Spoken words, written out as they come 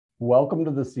Welcome to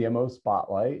the CMO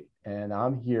Spotlight, and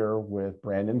I'm here with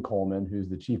Brandon Coleman, who's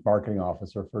the Chief Marketing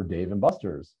Officer for Dave &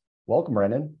 Buster's. Welcome,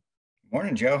 Brandon.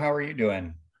 Morning, Joe. How are you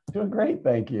doing? Doing great,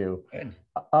 thank you. Good.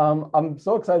 I'm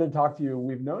so excited to talk to you.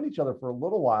 We've known each other for a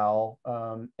little while,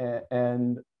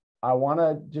 and I want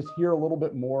to just hear a little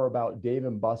bit more about Dave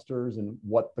 & Buster's and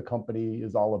what the company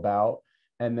is all about,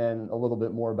 and then a little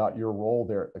bit more about your role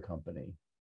there at the company.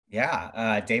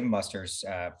 Yeah, Dave and Buster's,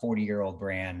 40-year-old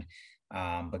brand,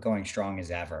 but going strong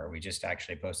as ever. We just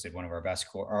actually posted one of our best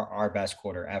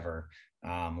quarter ever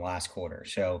last quarter.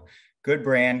 So good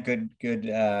brand,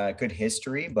 good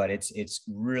history, but it's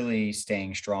really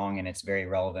staying strong and it's very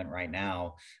relevant right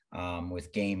now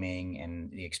with gaming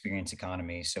and the experience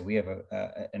economy. So we have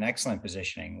an excellent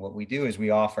positioning. What we do is we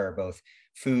offer both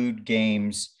food,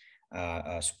 games,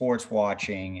 sports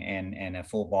watching, and a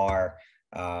full bar.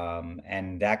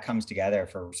 And that comes together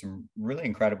for some really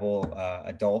incredible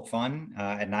adult fun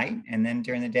at night. And then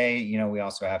during the day, we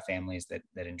also have families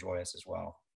that enjoy us as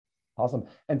well. Awesome.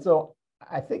 And so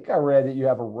I think I read that you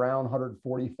have around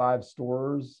 145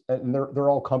 stores, and they're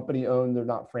all company owned. They're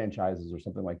not franchises or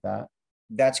something like that.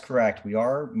 That's correct. We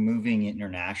are moving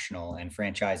international and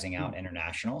franchising out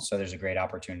international. So there's a great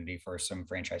opportunity for some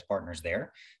franchise partners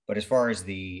there. But as far as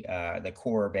the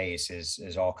core base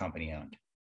is all company owned.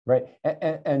 Right.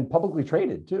 And publicly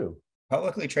traded too.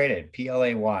 Publicly traded,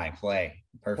 PLAY, play. Play.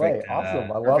 Perfect.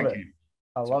 Awesome. I love Perfect it. game.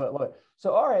 I love it. Love it.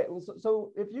 So, all right.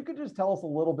 So if you could just tell us a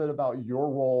little bit about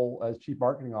your role as Chief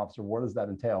Marketing Officer, what does that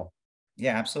entail?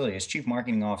 Yeah, absolutely. As Chief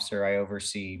Marketing Officer, I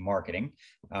oversee marketing.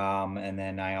 And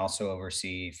then I also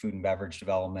oversee food and beverage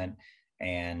development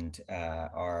and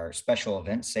our special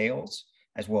event sales,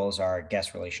 as well as our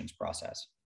guest relations process.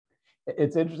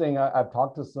 It's interesting. I've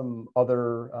talked to some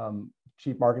other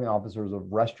chief marketing officers of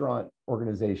restaurant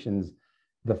organizations.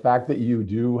 The fact that you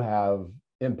do have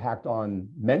impact on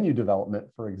menu development,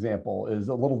 for example, is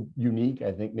a little unique,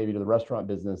 I think, maybe to the restaurant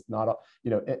business. Not,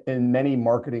 in many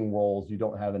marketing roles, you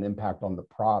don't have an impact on the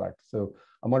product. So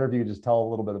I'm wondering if you could just tell a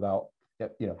little bit about,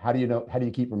 how do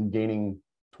you keep from gaining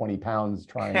 20 pounds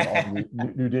trying all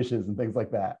new dishes and things like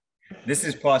that? This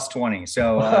is plus 20.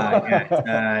 So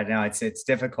no, it's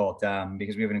difficult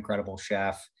because we have an incredible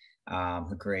chef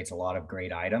who creates a lot of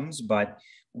great items. But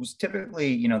was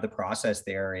typically, the process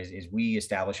there is we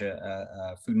establish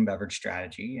a food and beverage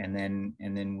strategy, and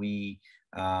then we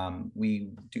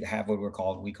do have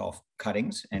what we call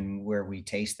cuttings, and where we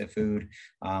taste the food.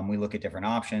 We look at different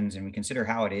options and we consider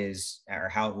how it is or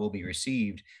how it will be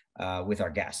received with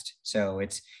our guest. So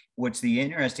what's the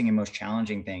interesting and most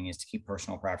challenging thing is to keep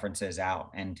personal preferences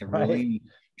out and to really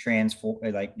transform,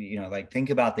 think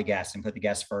about the guest and put the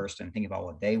guest first and think about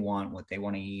what they want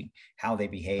to eat, how they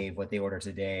behave, what they order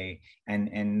today.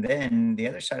 And then the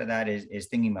other side of that is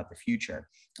thinking about the future.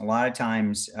 A lot of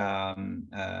times,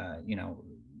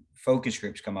 focus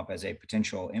groups come up as a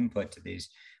potential input to these,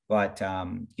 but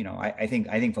I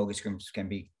think focus groups can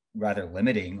be rather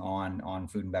limiting on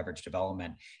food and beverage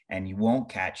development, and you won't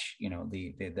catch you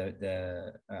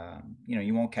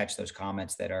won't catch those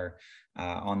comments that are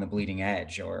on the bleeding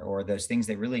edge, or those things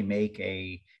that really make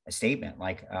a statement.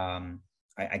 Like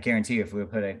I guarantee you, if we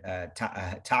would put a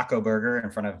taco burger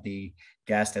in front of the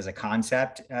guest as a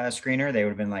concept screener, they would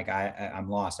have been like, I'm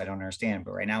lost. I don't understand.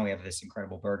 But right now we have this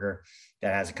incredible burger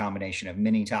that has a combination of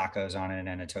mini tacos on it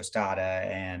and a tostada.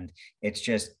 And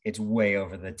it's way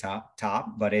over the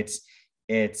top, but it's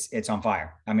on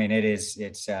fire. I mean,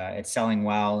 it's selling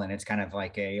well, and it's kind of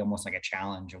like almost like a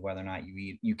challenge of whether or not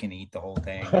you can eat the whole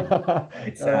thing.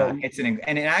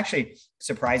 And it actually,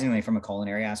 surprisingly, from a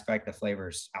culinary aspect, the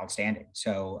flavor's outstanding.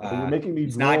 So you're making me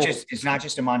it's not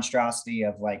just a monstrosity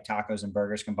of like tacos and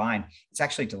burgers combined. It's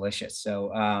actually delicious.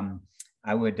 So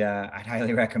I'd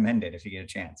highly recommend it if you get a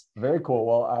chance. Very cool.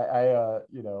 Well,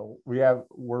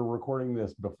 we're recording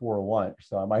this before lunch,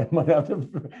 so I might have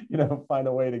to, find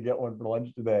a way to get one for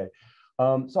lunch today.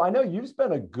 So I know you've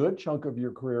spent a good chunk of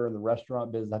your career in the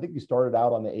restaurant business. I think you started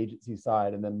out on the agency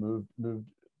side and then moved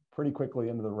pretty quickly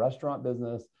into the restaurant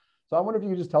business. So I wonder if you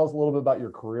could just tell us a little bit about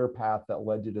your career path that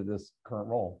led you to this current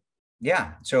role.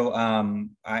 Yeah. So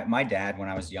my dad, when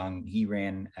I was young, he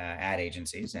ran ad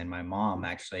agencies, and my mom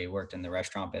actually worked in the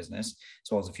restaurant business,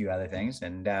 as well as a few other things.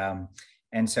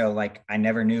 And so like I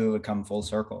never knew it would come full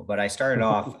circle. But I started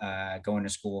off going to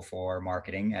school for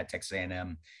marketing at Texas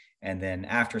A&M. And then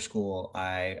after school,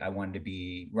 I wanted to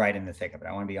be right in the thick of it.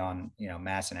 I want to be on,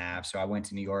 Mass and Ave. So I went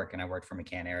to New York and I worked for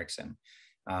McCann Erickson.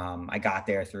 I got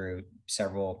there through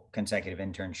several consecutive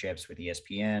internships with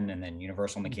ESPN, and then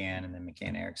Universal McCann, and then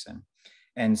McCann Erickson.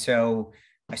 And so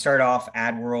I started off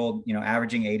ad world,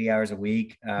 averaging 80 hours a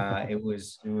week. It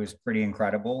was pretty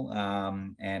incredible.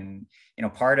 And,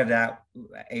 part of that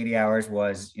 80 hours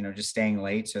was, just staying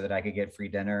late so that I could get free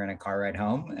dinner and a car ride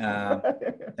home.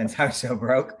 Since I was so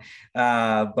broke.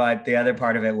 But the other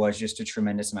part of it was just a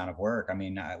tremendous amount of work. I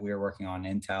mean, we were working on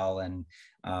Intel, and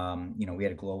we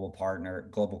had a global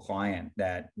client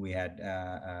that we had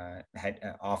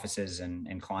offices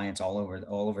and clients all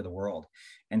over the world.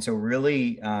 And so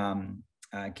really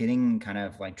getting kind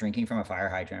of like drinking from a fire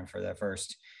hydrant for the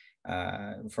first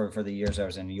for the years I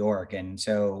was in New York. And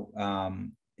so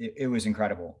it was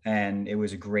incredible, and it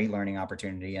was a great learning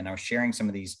opportunity. And I was sharing some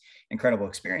of these incredible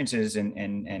experiences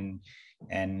and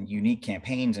unique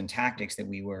campaigns and tactics that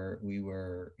we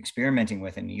were experimenting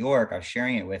with in New York. I was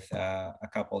sharing it with a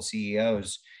couple of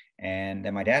CEOs, and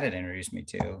that my dad had introduced me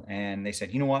to, and they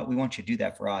said, you know what, we want you to do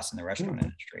that for us in the restaurant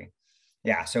industry.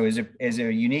 Yeah, so it was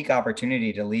a unique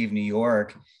opportunity to leave New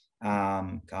York.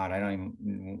 God, I don't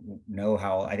even know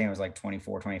how, I think I was like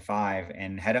 24, 25,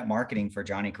 and head up marketing for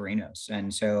Johnny Carino's.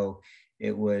 And so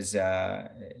it was a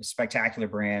spectacular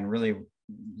brand, really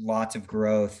lots of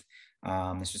growth.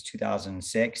 This was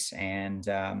 2006, and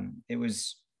it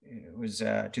was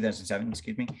 2007,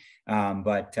 excuse me.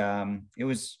 But it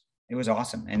was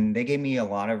awesome. And they gave me a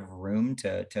lot of room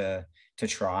to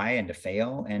try and to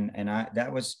fail. And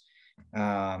that was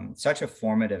such a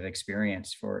formative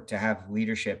experience to have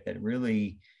leadership that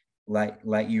really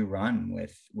let you run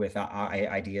with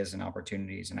ideas and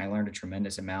opportunities. And I learned a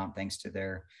tremendous amount thanks to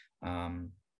their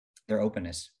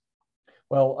openness.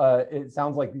 Well, it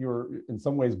sounds like you were in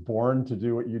some ways born to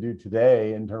do what you do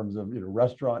today in terms of,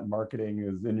 restaurant marketing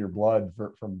is in your blood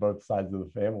from both sides of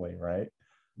the family, right?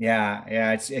 Yeah.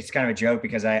 It's kind of a joke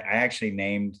because I actually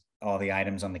named all the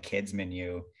items on the kids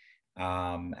menu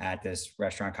at this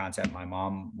restaurant concept my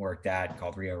mom worked at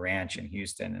called Rio Ranch in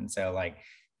Houston. And so like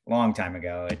a long time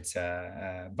ago,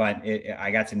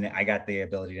 I got the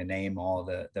ability to name all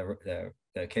the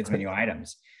kids menu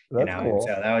items. That's cool.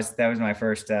 So that was my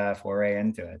first foray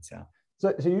into it.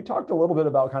 So you talked a little bit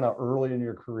about kind of early in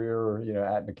your career,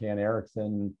 at McCann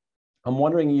Erickson. I'm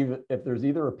wondering if there's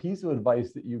either a piece of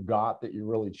advice that you got that you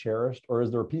really cherished, or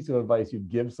is there a piece of advice you'd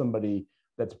give somebody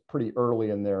that's pretty early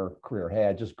in their career? Hey,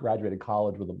 I just graduated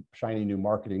college with a shiny new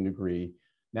marketing degree.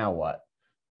 Now what?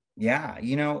 Yeah,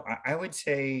 I would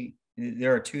say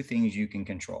there are two things you can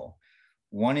control.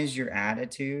 One is your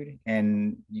attitude,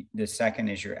 and the second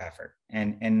is your effort,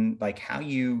 and like how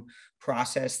you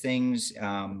process things.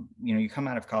 You come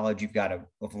out of college, you've got a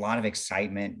lot of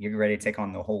excitement, you're ready to take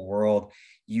on the whole world,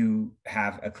 you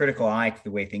have a critical eye to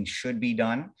the way things should be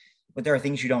done, but there are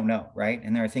things you don't know, right?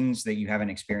 And there are things that you haven't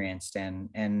experienced,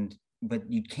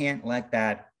 but you can't let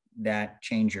that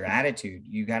change your attitude.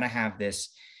 You got to have this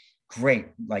great,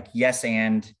 like, yes,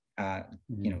 and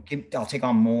I'll take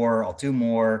on more, I'll do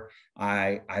more,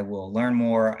 I will learn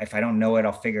more. If I don't know it,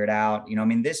 I'll figure it out. I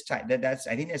think that's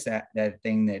that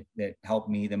thing that helped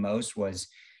me the most, was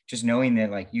just knowing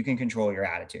that like you can control your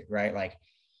attitude, right? Like,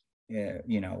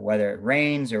 whether it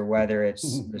rains or whether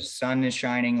it's the sun is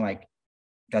shining, like,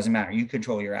 doesn't matter. You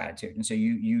control your attitude. And so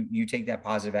you take that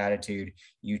positive attitude,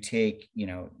 you take,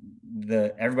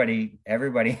 everybody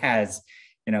has,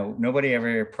 nobody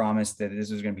ever promised that this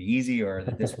was going to be easy or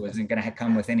that this wasn't going to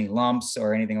come with any lumps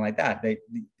or anything like that.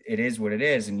 It is what it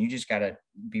is. And you just got to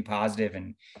be positive.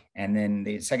 And then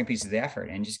the second piece is the effort,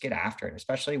 and just get after it,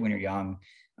 especially when you're young.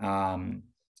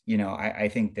 I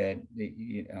think that,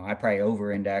 I probably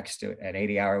over-indexed at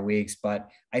 80-hour weeks, but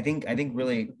I think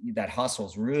really that hustle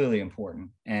is really important,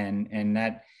 and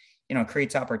that,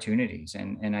 creates opportunities.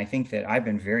 And I think that I've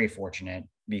been very fortunate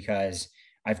because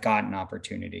I've gotten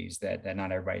opportunities that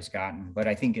not everybody's gotten. But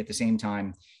I think at the same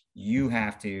time, you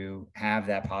have to have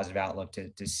that positive outlook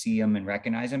to see them and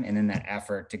recognize them, and then that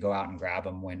effort to go out and grab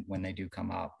them when they do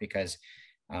come up, because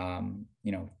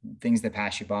things that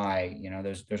pass you by,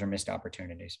 those are missed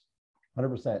opportunities.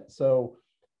 100%. So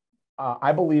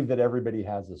I believe that everybody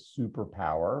has a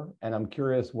superpower, and I'm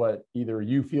curious what either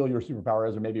you feel your superpower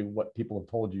is, or maybe what people have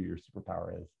told you your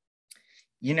superpower is.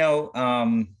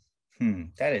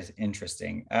 That is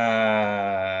interesting.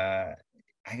 I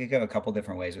could go a couple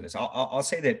different ways with this. I'll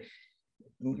say that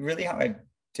really how I've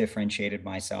differentiated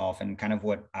myself and kind of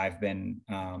what I've been,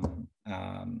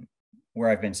 where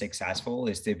I've been successful,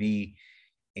 is to be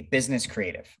a business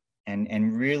creative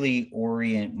and really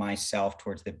orient myself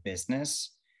towards the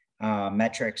business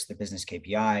metrics, the business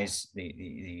KPIs,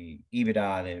 the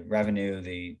EBITDA, the revenue,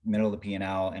 the middle of the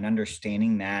P&L, and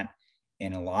understanding that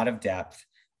in a lot of depth,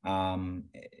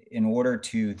 in order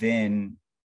to then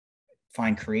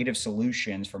find creative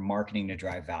solutions for marketing to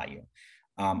drive value.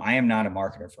 I am not a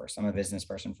marketer first. I'm a business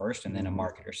person first, and then a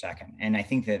marketer second. And I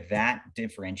think that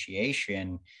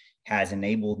differentiation has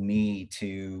enabled me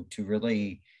to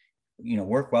really,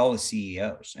 work well with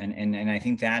CEOs. And I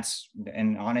think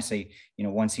and honestly,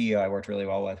 one CEO I worked really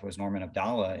well with was Norman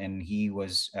Abdallah, and he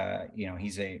was,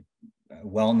 he's a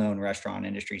well-known restaurant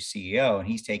industry CEO, and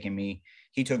he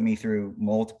took me through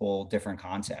multiple different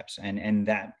concepts. And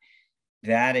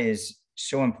that is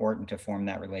so important to form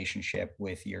that relationship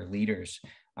with your leaders,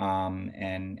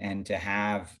 and to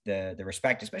have the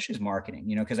respect, especially as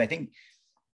marketing, because I think,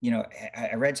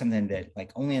 I read something that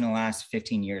like only in the last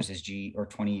 15 years is or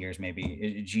 20 years,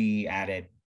 maybe G added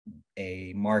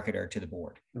a marketer to the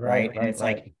board. Right. And it's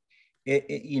like,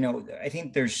 I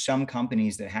think there's some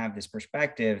companies that have this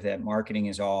perspective that marketing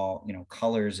is all,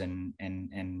 colors and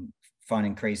fun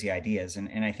and crazy ideas.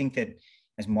 And I think that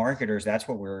as marketers, that's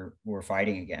what we're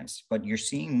fighting against. But you're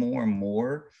seeing more and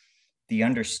more the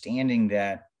understanding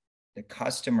that the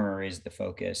customer is the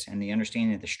focus, and the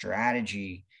understanding that the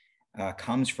strategy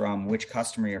comes from which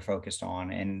customer you're focused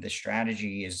on, and the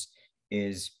strategy is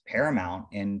paramount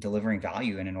in delivering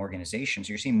value in an organization. So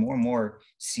you're seeing more and more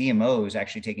CMOs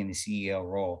actually taking the CEO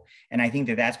role, and I think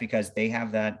that that's because they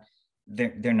have that.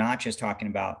 They're not just talking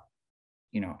about,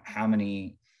 how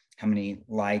many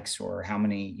likes or how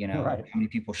many how many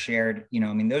people shared.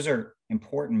 Those are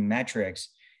important metrics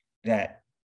that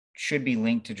should be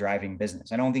linked to driving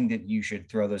business. I don't think that you should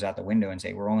throw those out the window and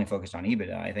say, we're only focused on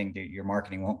EBITDA. I think that your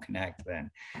marketing won't connect then.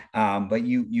 But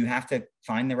you have to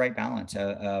find the right balance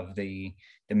of the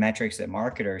metrics that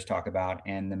marketers talk about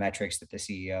and the metrics that the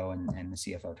CEO and the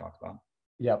CFO talk about.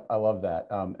 Yep, I love that.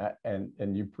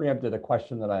 And you preempted a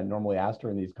question that I normally ask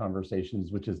during these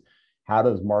conversations, which is, how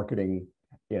does marketing,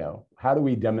 how do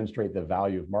we demonstrate the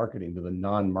value of marketing to the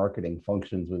non-marketing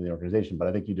functions within the organization? But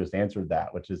I think you just answered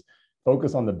that, which is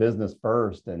focus on the business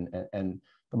first, and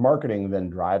the marketing then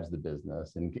drives the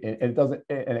business. And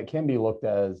it can be looked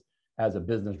as a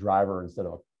business driver instead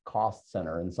of a cost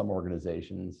center in some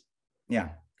organizations. Yeah.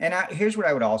 And here's what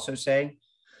I would also say.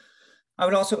 I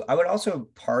would also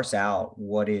parse out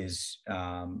what is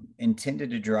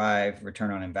intended to drive return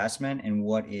on investment and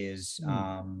what is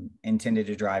intended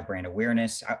to drive brand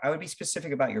awareness. I would be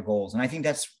specific about your goals. And I think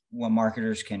that's what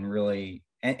marketers can really,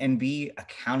 and be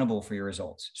accountable for your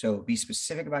results. So be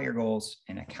specific about your goals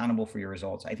and accountable for your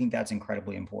results. I think that's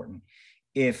incredibly important.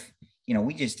 If,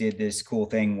 we just did this cool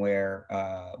thing where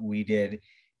we did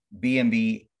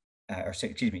D&B,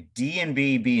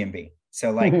 B&B.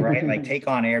 So like, right, like take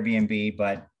on Airbnb,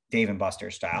 but Dave &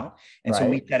 Buster's style. And so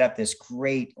we set up this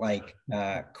great,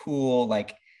 cool,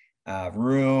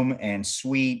 room and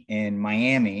suite in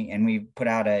Miami. And we put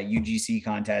out a UGC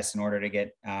contest in order to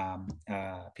get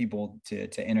people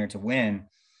to enter to win.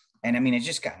 And it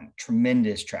just gotten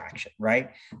tremendous traction. Right.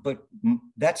 But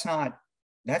that's not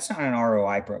an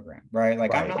ROI program, right?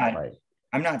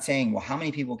 I'm not saying, well, how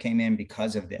many people came in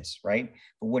because of this, right?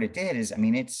 But what it did is,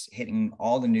 it's hitting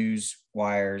all the news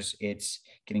wires. It's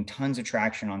getting tons of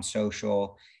traction on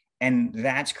social. And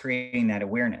that's creating that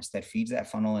awareness that feeds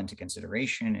that funnel into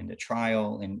consideration, into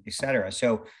trial, and et cetera.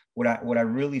 So what I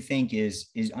really think is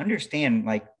understand,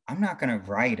 I'm not going to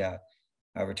write a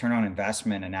return on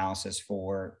investment analysis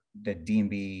for the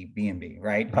D&B, B&B,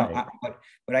 right?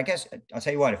 But I guess I'll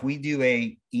tell you what, if we do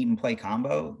a eat and play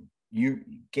combo,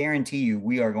 guarantee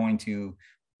we are going to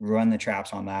run the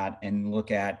traps on that and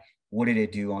look at what did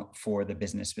it do for the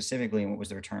business specifically, and what was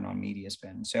the return on media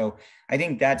spend. So I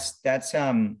think that's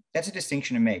a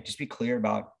distinction to make. Just be clear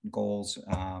about goals,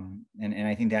 and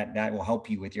I think that will help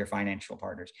you with your financial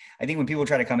partners. I think when people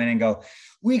try to come in and go,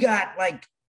 we got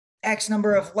X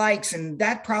number of likes, and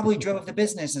that probably drove the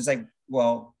business. It's like,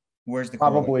 well, where's the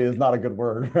probably is not a good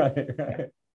word, right?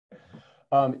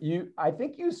 I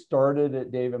think you started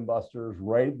at Dave & Buster's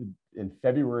right in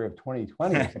February of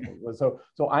 2020 or something. So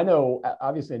I know,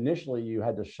 obviously, initially you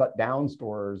had to shut down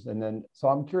stores. And then, so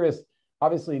I'm curious,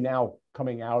 obviously now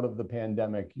coming out of the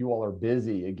pandemic, you all are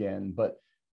busy again, but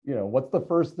what's the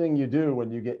first thing you do when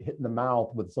you get hit in the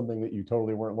mouth with something that you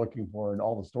totally weren't looking for and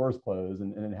all the stores close?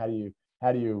 And then how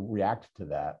do you react to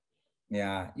that?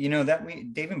 Yeah.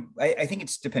 I think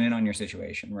it's dependent on your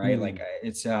situation, right?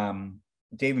 It's,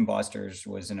 Dave & Buster's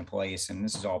was in a place, and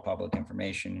this is all public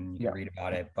information and you can read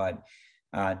about it, but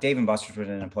Dave & Buster's was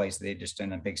in a place they just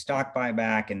done a big stock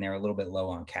buyback and they're a little bit low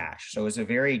on cash. So it was a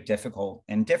very difficult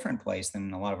and different place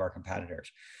than a lot of our competitors.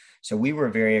 So we were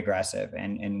very aggressive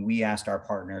and we asked our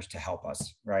partners to help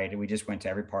us, right? We just went to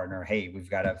every partner, hey, we've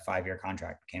got a 5-year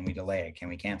contract. Can we delay it? Can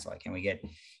we cancel it? Can we get,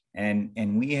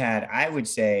 and we had, I would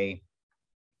say,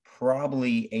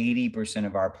 probably 80%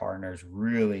 of our partners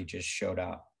really just showed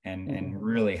up and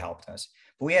really helped us.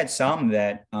 But we had some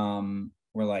that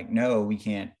were like, no, we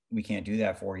can't do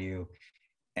that for you.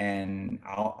 And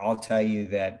I'll tell you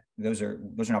that those are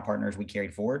not partners we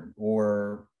carried forward,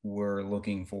 or we're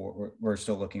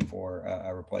still looking for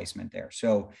a replacement there.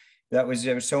 So it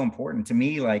was so important to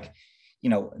me. Like,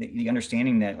 the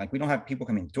understanding that, like, we don't have people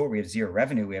coming to the door, we have zero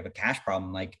revenue, we have a cash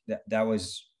problem. Like it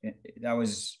was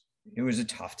a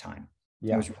tough time.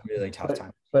 Yeah. It was a really tough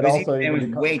time. But it was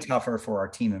way tougher for our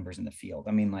team members in the field.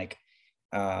 I mean, like,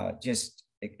 just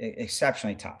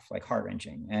exceptionally tough, like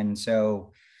heart-wrenching. And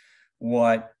so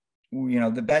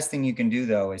the best thing you can do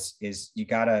though is you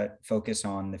got to focus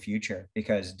on the future,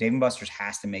 because Dave & Buster's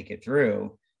has to make it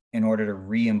through in order to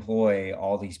re-employ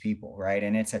all these people. Right.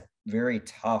 And it's a very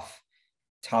tough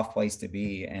place to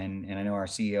be. And I know our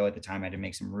CEO at the time had to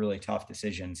make some really tough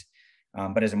decisions.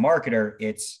 But as a marketer,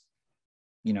 it's,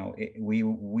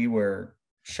 we were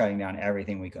shutting down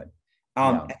everything we could.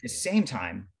 At the same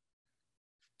time,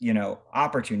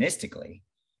 opportunistically,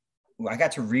 I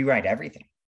got to rewrite everything.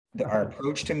 Our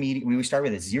approach to meeting, we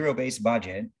started with a zero-based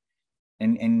budget,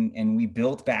 and we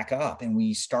built back up, and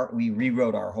we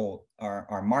rewrote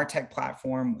our MarTech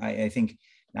platform. I think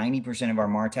 90% of our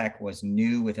MarTech was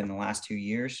new within the last 2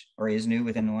 years, or is new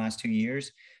within the last 2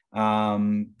 years.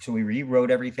 So we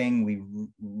rewrote everything.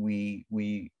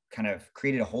 We kind of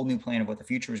created a whole new plan of what the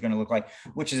future was going to look like,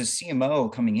 which is a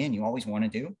CMO coming in, you always want to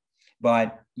do,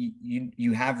 but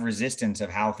you have resistance of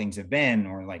how things have been,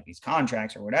 or like these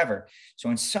contracts or whatever. So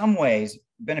in some ways,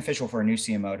 beneficial for a new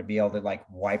CMO to be able to like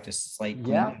wipe the slate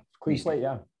clean. Yeah, clean slate.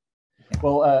 Yeah.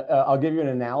 Well, I'll give you an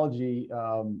analogy.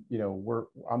 I'm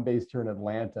based here in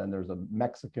Atlanta, and there's a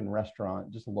Mexican restaurant,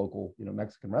 just a local,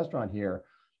 Mexican restaurant here.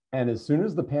 And as soon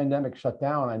as the pandemic shut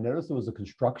down, I noticed there was a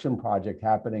construction project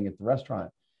happening at the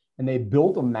restaurant, and they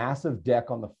built a massive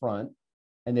deck on the front,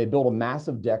 and they built a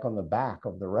massive deck on the back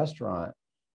of the restaurant.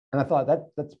 And I thought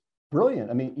that's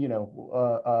brilliant. I mean,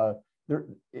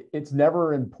 it's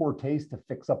never in poor taste to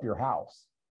fix up your house.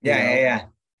 Yeah.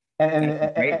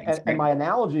 And my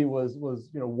analogy was,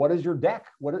 what is your deck?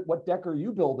 What deck are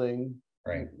you building?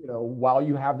 Right. While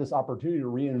you have this opportunity to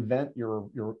reinvent your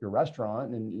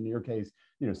restaurant, and in your case,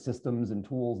 systems and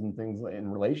tools and things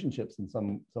and relationships in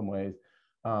some ways.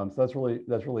 So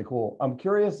that's really cool. I'm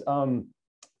curious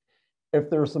if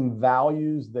there are some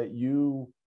values that you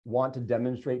want to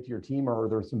demonstrate to your team, or are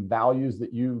there some values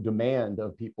that you demand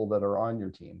of people that are on your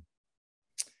team?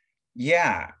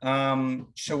 Yeah.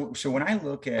 So when I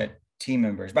look at team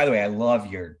members, by the way, I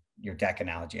love your deck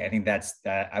analogy. I think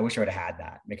I wish I would have had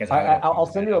that, because I'll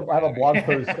send you I have a blog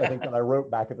post, I think, that I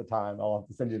wrote back at the time. I'll have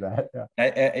to send you that.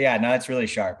 Yeah. No, it's really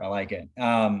sharp. I like it.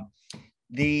 As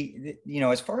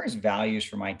far as values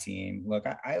for my team, look,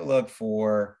 I look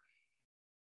for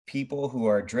people who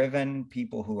are driven,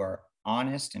 people who are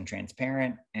honest and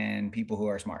transparent, and people who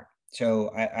are smart. So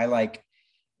I like,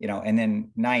 and then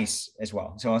nice as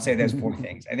well. So I'll say those 4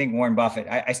 things. I think Warren Buffett,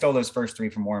 I stole those first 3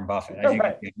 from Warren Buffett. As you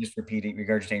can just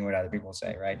regurgitating what other people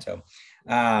say, right? So,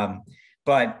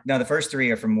 but no, the first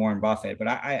 3 are from Warren Buffett. But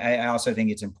I also think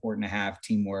it's important to have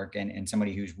teamwork and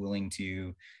somebody who's willing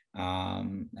to,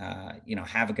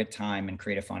 have a good time and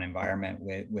create a fun environment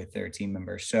with their team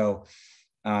members. So,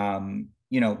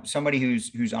 somebody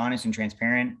who's honest and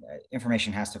transparent,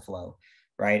 information has to flow.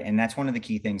 Right. And that's one of the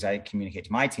key things I communicate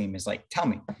to my team is like, tell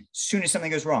me as soon as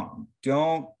something goes wrong,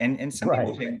 don't. And some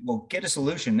people say, well, get a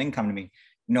solution, then come to me.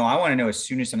 No, I want to know as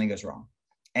soon as something goes wrong.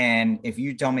 And if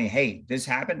you tell me, hey, this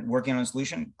happened, working on a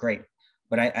solution, great.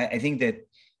 But I think that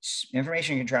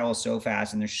information can travel so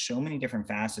fast, and there's so many different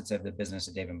facets of the business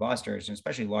at Dave & Buster's, and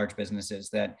especially large businesses,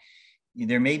 that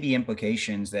there may be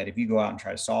implications that if you go out and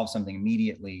try to solve something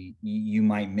immediately, you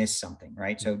might miss something.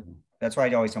 Right. So that's why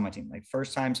I always tell my team, like,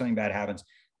 first time something bad happens,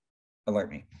 alert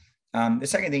me. The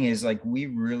second thing is, like, we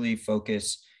really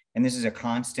focus, and this is a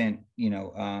constant,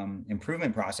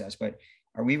 improvement process, but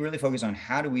are we really focused on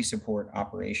how do we support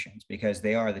operations? Because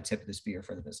they are the tip of the spear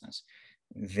for the business.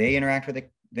 They interact with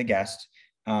the guest.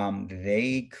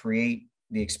 They create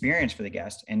the experience for the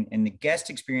guest, and the guest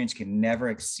experience can never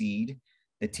exceed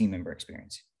the team member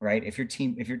experience, right? If your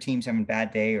team's having a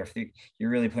bad day, or if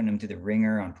you're really putting them through the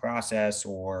ringer on process,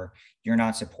 or you're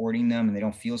not supporting them and they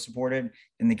don't feel supported,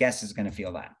 then the guest is going to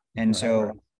feel that. And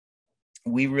so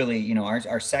we really,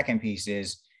 our second piece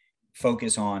is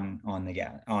focus on the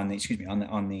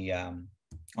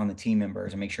team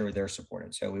members and make sure they're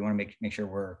supported. So we want to make sure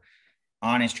we're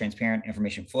honest, transparent,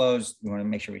 information flows. We want to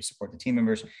make sure we support the team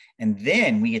members. And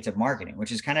then we get to marketing,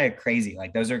 which is kind of crazy.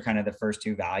 Like, those are kind of the first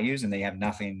 2 values, and they have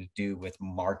nothing to do with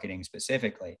marketing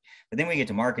specifically. But then we get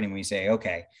to marketing, we say,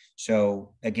 okay,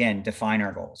 so again, define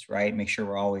our goals, right? Make sure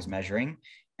we're always measuring.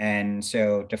 And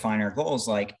so define our goals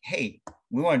like, hey,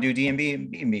 we want to do DMB and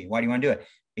B&B. Why do you want to do it?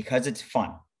 Because it's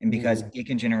fun and because it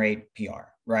can generate PR,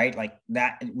 right? Like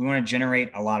that, we want to generate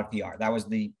a lot of PR. That was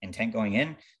the intent going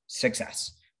in,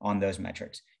 success on those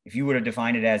metrics. If you would have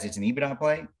defined it as it's an EBITDA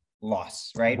play,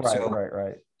 loss, right?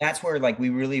 Right. That's where like we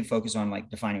really focus on like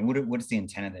defining what is the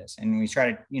intent of this. And we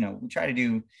try to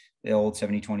do the old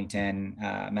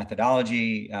 70-20-10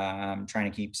 methodology,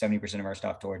 trying to keep 70% of our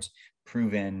stuff towards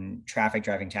proven traffic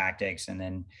driving tactics, and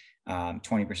then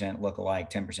 20%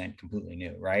 lookalike, 10% completely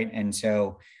new, right? And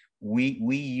so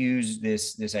we use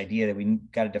this idea that we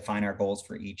got to define our goals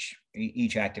for each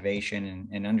activation,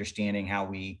 and understanding how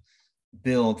we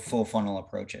build full funnel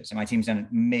approaches. And my team's done an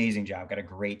amazing job. Got a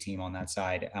great team on that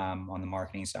side, on the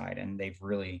marketing side, and they've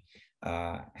really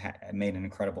made an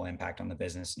incredible impact on the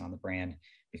business and on the brand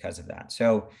because of that.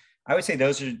 So I would say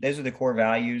those are the core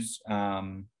values.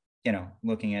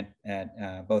 Looking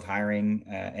at both hiring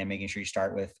and making sure you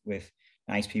start with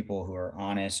nice people who are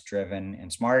honest, driven,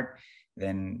 and smart.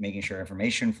 Then making sure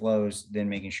information flows. Then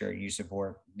making sure you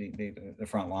support the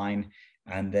front line.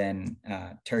 And then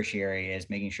tertiary is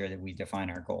making sure that we define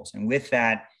our goals. And with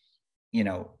that,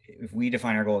 if we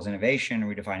define our goals, innovation, or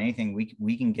we define anything,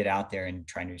 we can get out there and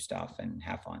try new stuff and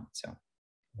have fun. So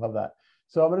love that.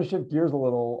 So I'm going to shift gears a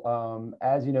little.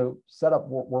 As you know,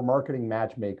 we're marketing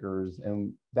matchmakers,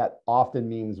 and that often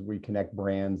means we connect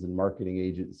brands and marketing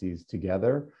agencies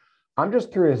together. I'm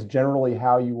just curious generally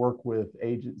how you work with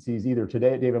agencies, either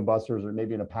today at Dave & Buster's or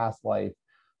maybe in a past life.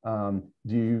 Do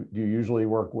you usually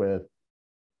work with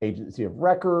agency of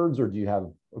records, or do you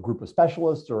have a group of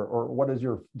specialists, or what is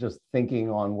your just thinking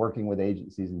on working with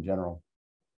agencies in general?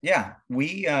 Yeah,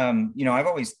 I've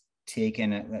always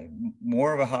taken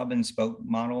more of a hub and spoke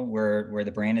model where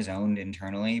the brand is owned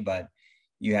internally, but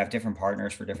you have different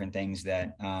partners for different things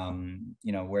that,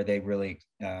 where they really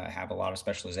have a lot of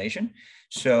specialization.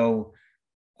 So,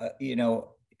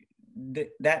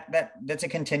 that's a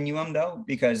continuum though,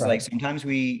 because like sometimes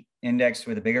we index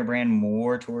with a bigger brand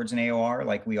more towards an AOR,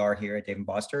 like we are here at Dave &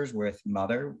 Buster's with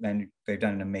Mother, and they've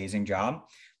done an amazing job.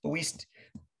 But we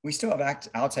still have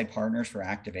outside partners for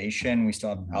activation. We still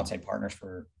have outside partners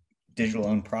for digital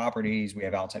owned properties. We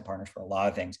have outside partners for a lot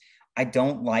of things. I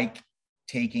don't like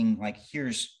taking like,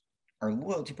 here's our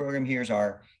loyalty program, here's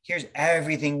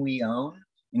everything we own,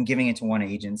 and giving it to one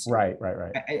agency. Right.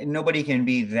 Nobody can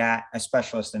be a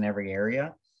specialist in every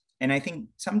area. And I think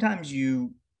sometimes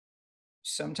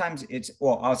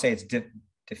I'll say it's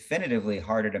definitively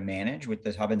harder to manage with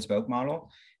this hub and spoke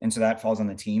model. And so that falls on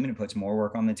the team and it puts more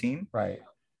work on the team. Right.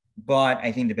 But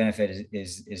I think the benefit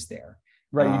is there.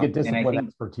 Right. You get discipline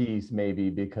expertise maybe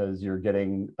because you're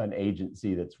getting an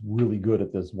agency that's really good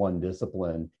at this one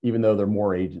discipline, even though there are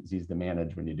more agencies to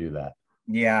manage when you do that.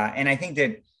 Yeah. And I think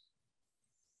that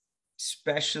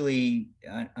especially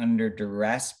under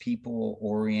duress, people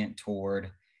orient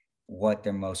toward what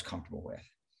they're most comfortable with.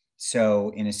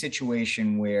 So in a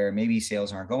situation where maybe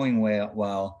sales aren't going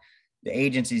well, the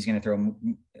agency is going to throw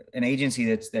an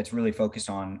agency that's really focused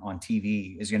on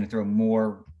TV is going to throw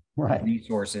more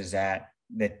resources at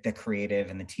the creative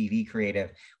and the TV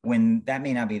creative, when that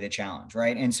may not be the challenge,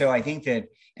 right? And so I think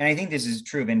this is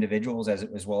true of individuals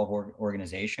as well as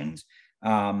organizations.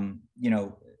 If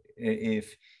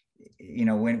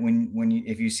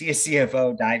you see a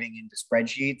CFO diving into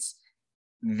spreadsheets,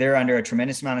 they're under a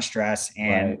tremendous amount of stress,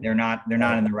 and they're not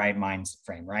in the right mind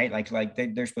frame, right? Like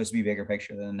they're supposed to be bigger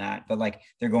picture than that, but like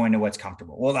they're going to what's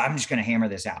comfortable. Well, I'm just going to hammer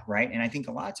this out, right? And I think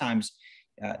a lot of times,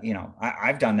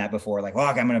 I've done that before. Like, well,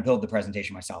 I'm going to build the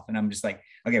presentation myself, and I'm just like,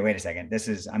 okay, wait a second, this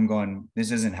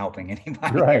isn't helping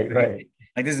anybody, right?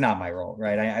 Like this is not my role,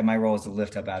 right? My role is to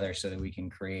lift up others so that we can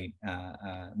create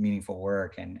meaningful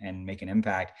work and make an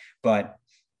impact. But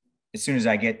as soon as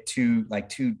I get too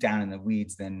down in the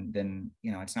weeds, then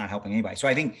it's not helping anybody. So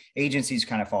I think agencies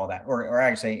kind of follow that, or I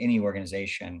would say any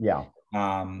organization,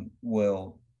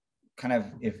 will kind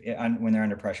of when they're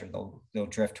under pressure, they'll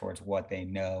drift towards what they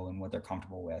know and what they're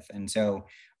comfortable with. And so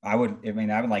I would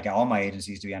like all my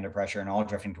agencies to be under pressure and all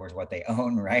drifting towards what they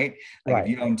own, right? Like if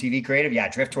you own TV creative,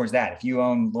 drift towards that. If you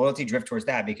own loyalty, drift towards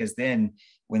that, because then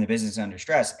when the business is under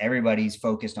stress, everybody's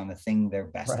focused on the thing they're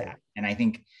best at. And I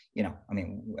think,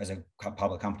 as a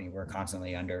public company, we're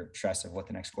constantly under stress of what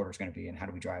the next quarter is going to be and how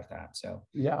do we drive that. So,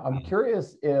 I'm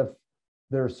curious if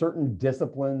there are certain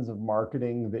disciplines of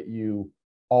marketing that you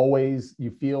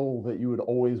feel that you would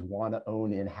always want to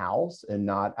own in-house and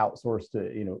not outsource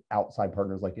to, outside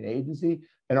partners like an agency.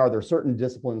 And are there certain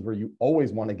disciplines where you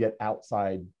always want to get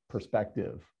outside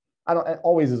perspective?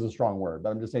 Always is a strong word, but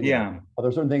I'm just saying, are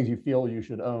there certain things you feel you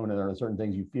should own, and there are certain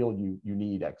things you feel you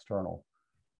need external?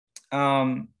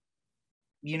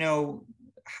 you know,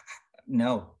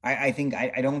 no, I think,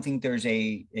 I don't think there's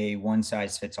a one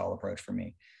size fits all approach for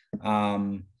me.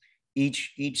 Um,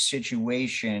 each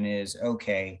situation is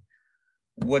okay.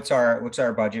 What's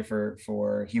our budget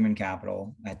for human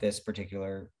capital at this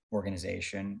particular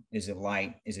organization? Is it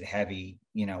light? Is it heavy?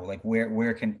 You know, like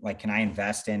where can I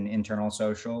invest in internal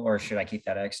social, or should I keep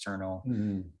that external?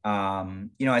 Mhm.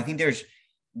 You know, I think there's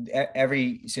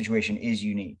every situation is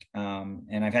unique.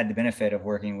 And I've had the benefit of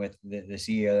working with the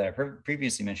CEO that I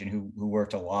previously mentioned, who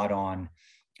worked a lot on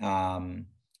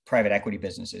private equity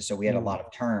businesses. So we had a lot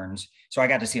of turns. So I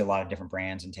got to see a lot of different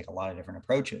brands and take a lot of different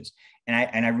approaches. And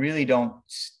I really don't,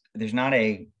 there's not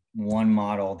a one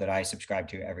model that I subscribe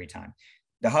to every time.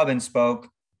 The hub and spoke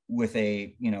with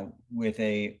a, you know, with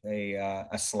a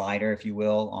slider, if you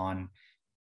will, on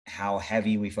how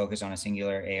heavy we focus on a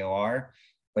singular AOR,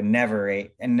 but never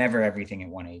everything at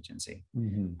one agency.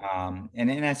 Mhm.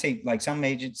 And I say, like,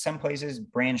 some places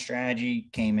brand strategy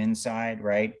came inside,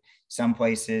 right? Some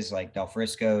places like Del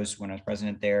Frisco's, when I was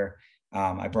president there,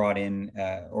 I brought in,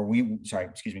 the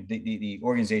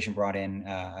organization brought in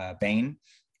Bain,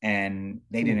 and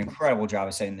they did an incredible job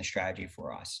of setting the strategy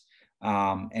for us.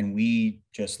 And we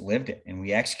just lived it and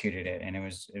we executed it, and it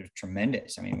was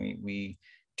tremendous. I mean, we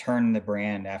turned the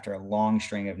brand after a long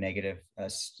string of negative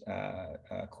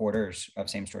quarters of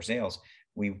same store sales.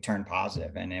 We turned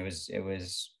positive, and it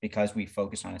was because we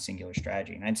focused on a singular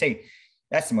strategy. And I'd say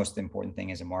that's the most important thing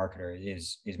as a marketer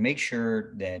is make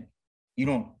sure that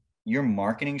your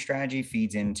marketing strategy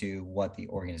feeds into what the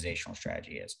organizational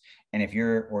strategy is. And if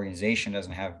your organization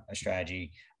doesn't have a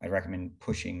strategy, I recommend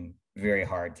pushing very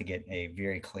hard to get a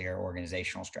very clear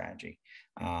organizational strategy.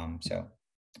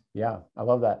 Yeah, I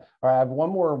love that. All right, I have one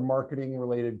more marketing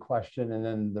related question, and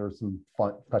then there's some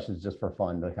fun questions just for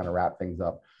fun to kind of wrap things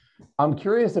up. I'm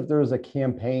curious if there's a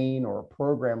campaign or a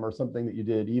program or something that you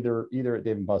did either at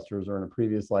Dave & Buster's or in a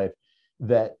previous life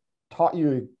that taught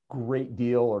you a great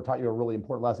deal or taught you a really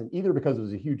important lesson, either because it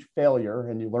was a huge failure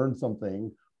and you learned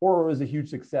something, or it was a huge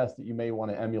success that you may want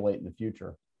to emulate in the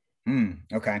future.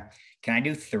 Okay. Can I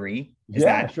do 3?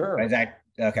 Sure. Is that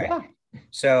okay? Yeah.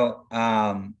 So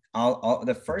I'll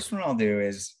the first one I'll do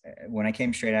is when I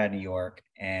came straight out of New York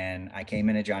and I came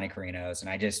into Johnny Carino's, and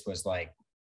I just was like,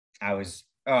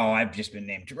 I've just been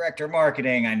named director of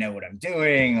marketing. I know what I'm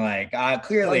doing. Like,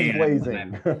 clearly,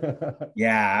 blazing.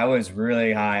 Yeah, I was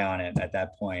really high on it at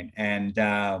that point, and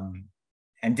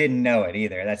didn't know it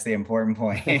either. That's the important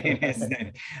point.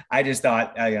 I just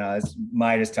thought, it's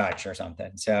Midas touch or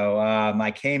something. So I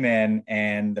came in,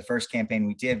 and the first campaign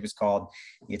we did was called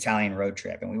the Italian Road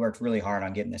Trip. And we worked really hard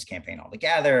on getting this campaign all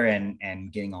together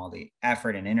and getting all the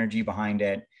effort and energy behind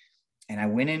it. And I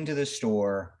went into the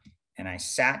store and I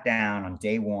sat down on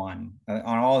day one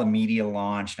on all the media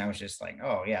launch. And I was just like,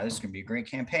 oh yeah, this is going to be a great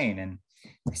campaign. And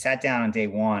I sat down on day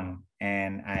one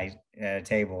and I at a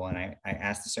table, and I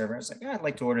asked the server, I was like, I'd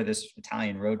like to order this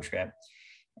Italian Road Trip.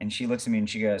 And she looks at me and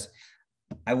she goes,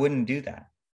 I wouldn't do that.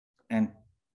 And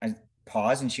I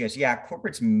paused and she goes, yeah,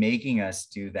 corporate's making us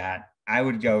do that. I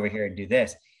would go over here and do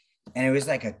this. And it was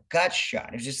like a gut shot.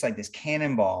 It was just like this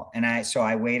cannonball. And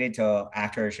I waited till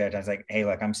after her shift. I was like, hey,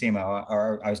 look, I'm CMO,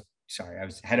 or I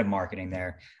was head of marketing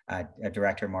there, a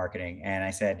director of marketing. And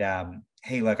I said,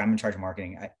 hey, look, I'm in charge of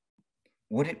marketing.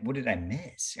 What did I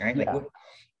miss? Right. Yeah. Like,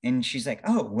 and she's like,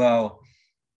 oh, well,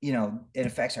 it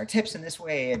affects our tips in this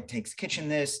way. It takes the kitchen,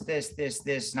 this,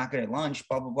 not good at lunch,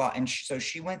 blah, blah, blah. And so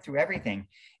she went through everything.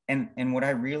 And what I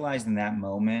realized in that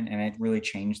moment, and it really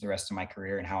changed the rest of my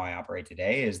career and how I operate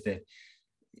today, is that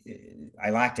I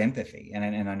lacked empathy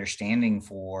and understanding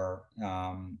for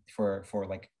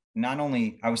like, not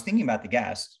only I was thinking about the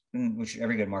guest, which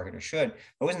every good marketer should,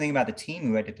 I wasn't thinking about the team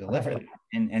who had to deliver that.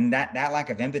 And that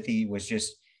lack of empathy was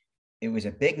just, it was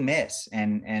a big miss.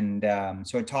 And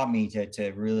so it taught me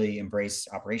to really embrace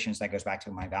operations. That goes back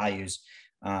to my values,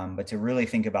 but to really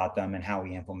think about them and how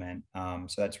we implement.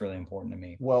 So that's really important to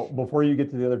me. Well, before you get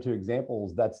to the other 2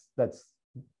 examples, that's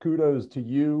kudos to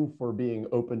you for being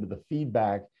open to the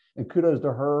feedback, and kudos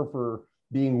to her for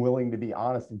being willing to be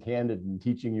honest and candid and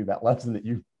teaching you that lesson that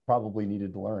you probably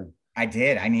needed to learn. I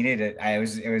did. I needed it.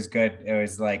 It was good. It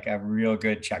was like a real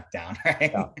good check down.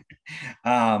 Right.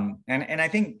 Yeah. And I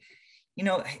think,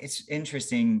 it's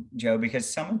interesting, Joe, because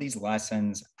some of these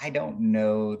lessons, I don't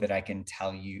know that I can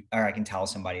tell you, or I can tell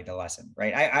somebody the lesson,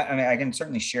 right? I mean, I can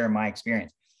certainly share my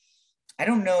experience. I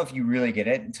don't know if you really get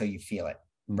it until you feel it.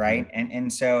 Right.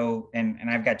 And so, and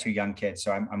I've got 2 young kids,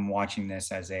 so I'm watching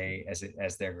this as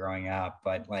they're growing up,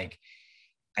 but like,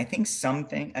 I think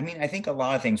I think a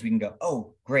lot of things we can go,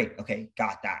 oh, great. Okay.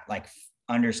 Got that. Like,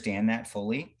 understand that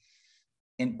fully.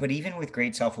 but even with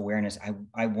great self-awareness,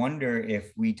 I wonder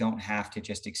if we don't have to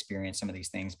just experience some of these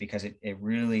things, because it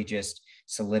really just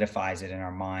solidifies it in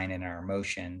our mind and our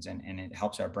emotions, and it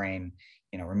helps our brain,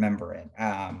 remember it.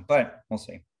 But we'll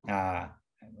see.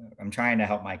 I'm trying to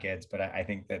help my kids, but I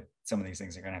think that some of these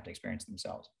things are going to have to experience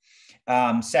themselves.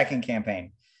 Second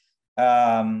campaign,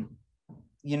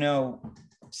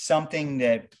 something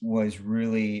that was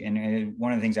really, and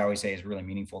one of the things I always say is really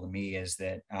meaningful to me is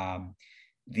that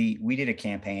we did a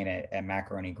campaign at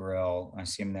Macaroni Grill on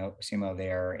CMO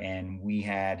there, and we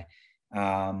had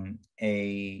an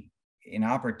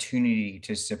opportunity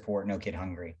to support No Kid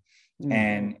Hungry. Mm-hmm.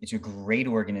 And it's a great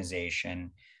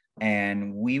organization.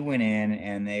 And we went in,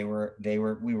 and we were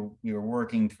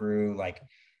working through like,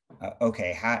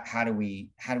 okay, how do we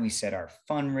set our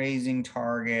fundraising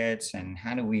targets, and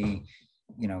how do we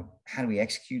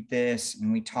execute this?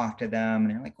 And we talked to them,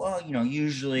 and they're like, well,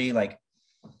 usually like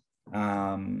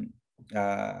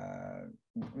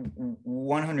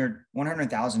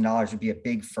 $100,000 would be a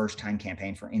big first time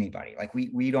campaign for anybody. Like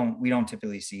we don't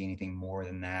typically see anything more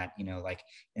than that, like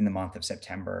in the month of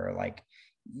September. Like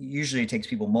usually it takes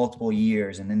people multiple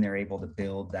years, and then they're able to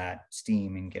build that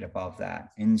steam and get above that.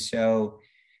 And so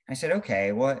I said,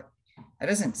 okay, well, that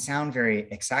doesn't sound very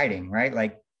exciting, right?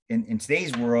 Like in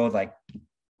today's world, like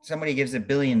somebody gives $1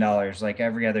 billion like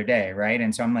every other day, right?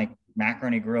 And so I'm like,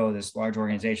 Macaroni Grill, this large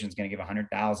organization, is going to give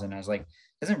 100,000. I was like,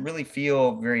 doesn't really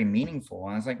feel very meaningful.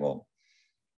 And I was like, well,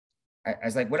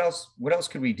 what else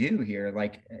could we do here?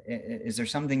 Like, is there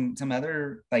something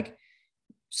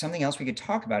else we could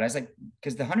talk about? I was like,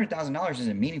 because the $100,000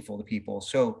 isn't meaningful to people.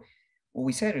 So what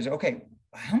we said is, okay,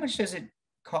 how much does it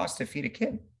cost to feed a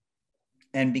kid?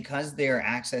 And because they're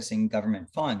accessing government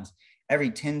funds,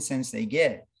 every 10 cents they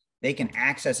get, they can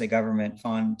access a government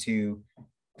fund to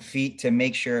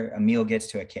make sure a meal gets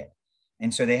to a kid.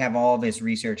 And so they have all this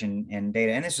research and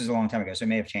data. And this was a long time ago, so it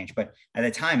may have changed. But at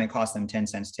the time, it cost them 10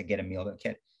 cents to get a meal to a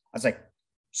kid. I was like,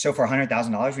 so for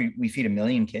 $100,000, we feed 1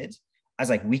 million kids. I was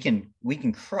like, we can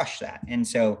crush that. And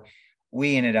so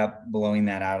we ended up blowing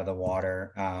that out of the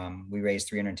water. We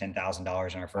raised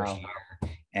 $310,000 in our first year,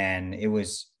 and we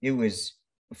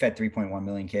fed 3.1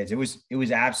 million kids. It was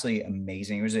absolutely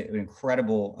amazing. It was an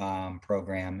incredible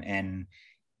program, and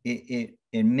it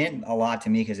meant a lot to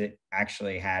me because it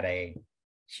actually had a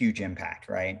huge impact,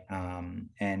 right?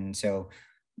 And so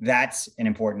that's an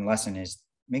important lesson, is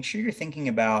make sure you're thinking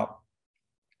about,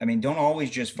 don't always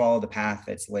just follow the path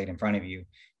that's laid in front of you.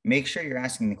 Make sure you're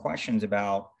asking the questions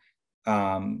about,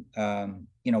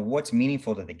 what's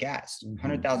meaningful to the guest.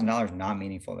 $100,000 not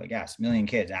meaningful to the guest. 1 million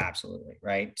kids, absolutely,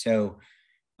 right? So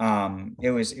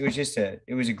it was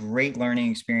a great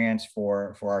learning experience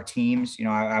for our teams.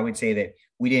 I would say that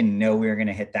we didn't know we were going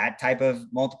to hit that type of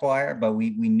multiplier, but we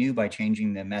knew by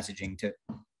changing the messaging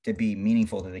to be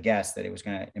meaningful to the guests that it was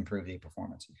going to improve the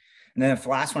performance. And then the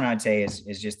last one I'd say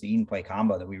is just the Eat and Play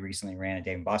combo that we recently ran at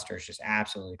Dave & Buster's. Just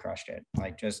absolutely crushed it,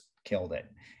 like just killed it.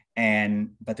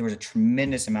 But there was a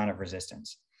tremendous amount of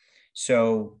resistance.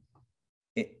 So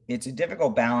it's a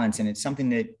difficult balance, and it's something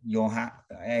that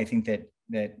I think that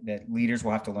leaders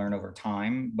will have to learn over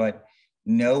time, but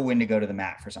know when to go to the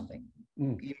mat for something. Eat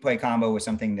and Play combo was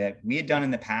something that we had done in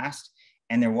the past,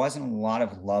 and there wasn't a lot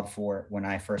of love for it when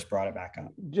I first brought it back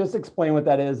up. Just explain what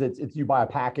that is. It's you buy a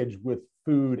package with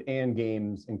food and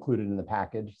games included in the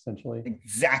package, essentially.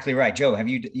 Exactly right. Joe,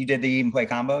 you did the Eat and Play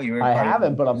combo? I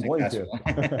haven't, but I'm going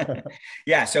to.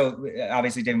 Yeah. So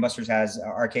obviously Dave & Buster's has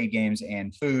arcade games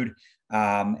and food.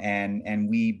 And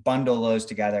we bundle those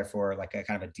together for like a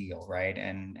kind of a deal, right?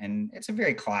 And it's a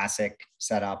very classic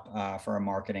setup for a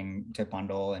marketing to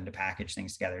bundle and to package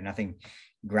things together. Nothing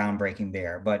groundbreaking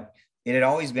there, but it had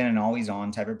always been an always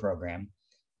on type of program.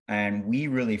 And we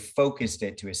really focused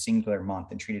it to a singular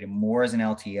month and treated it more as an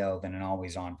LTO than an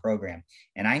always on program.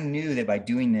 And I knew that by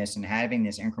doing this and having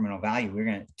this incremental value, we were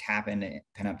going to tap into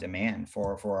pent-up demand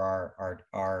for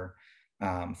our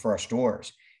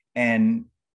stores. And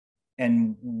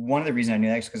one of the reasons I knew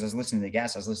that is because I was listening to the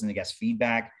guests. I was listening to guest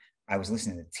feedback. I was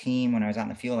listening to the team when I was out in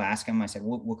the field, ask them, I said,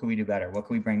 what could we do better? What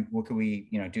could we bring? What could we,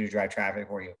 do to drive traffic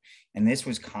for you? And this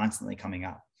was constantly coming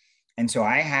up. And so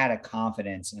I had a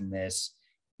confidence in this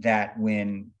that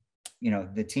when,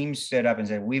 the team stood up and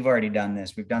said, we've already done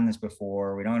this. We've done this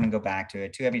before. We don't want to go back to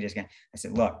it. Too heavy discount. I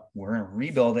said, look, we're going to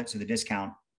rebuild it. So the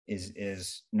discount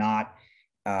is not,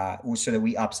 so that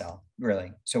we upsell,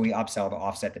 really. So we upsell to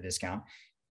offset the discount.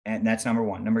 And that's number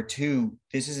one. Number two,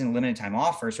 this is a limited time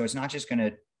offer. So it's not just going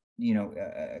to,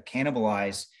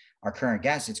 cannibalize our current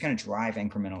guests. It's going to drive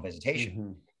incremental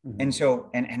visitation. And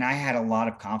so, and I had a lot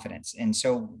of confidence. And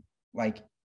so the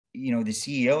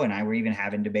CEO and I were even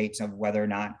having debates of whether or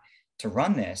not to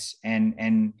run this.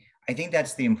 And I think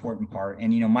that's the important part.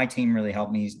 And, my team really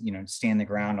helped me, stand the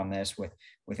ground on this with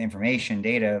information,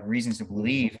 data, reasons to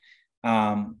believe.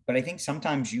 But I think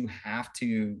sometimes you have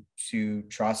to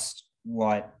trust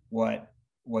what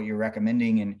you're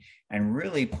recommending and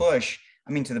really push.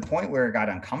 I mean, to the point where it got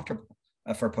uncomfortable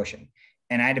for pushing.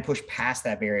 And I had to push past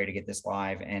that barrier to get this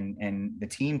live, and the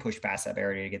team pushed past that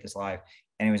barrier to get this live,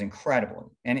 and it was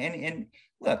incredible. And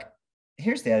look,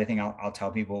 here's the other thing I'll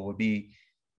tell people would be,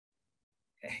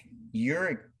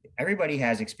 everybody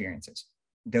has experiences.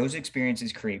 Those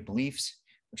experiences create beliefs,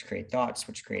 which create thoughts,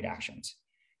 which create actions,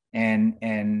 and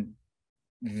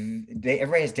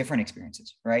everybody has different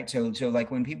experiences, right? So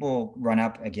like when people run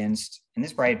up against, and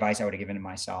this is probably advice I would have given to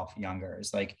myself younger,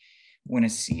 is like, when a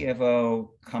CFO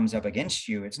comes up against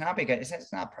you, it's not because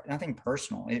it's not nothing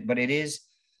personal, but it is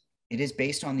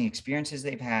based on the experiences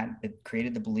they've had that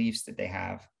created the beliefs that they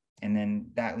have. And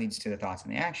then that leads to the thoughts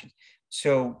and the actions.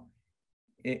 So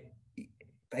I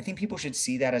think people should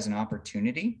see that as an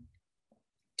opportunity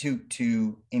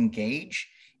to engage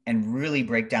and really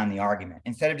break down the argument,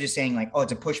 instead of just saying like, oh,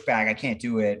 it's a pushback, I can't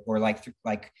do it. Or like,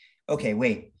 okay,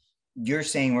 wait, you're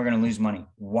saying we're going to lose money.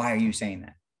 Why are you saying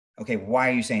that? Okay, why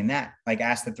are you saying that? Like,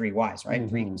 ask the 3 whys, right?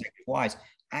 3 consecutive whys.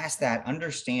 Ask that,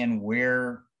 understand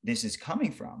where this is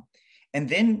coming from. And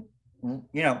then,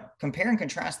 compare and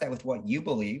contrast that with what you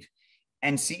believe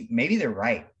and see, maybe they're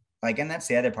right. Like, and that's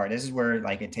the other part. This is where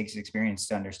like it takes experience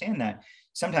to understand that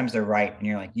sometimes they're right. And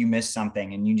you're like, you missed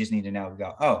something and you just need to know,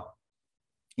 go, oh,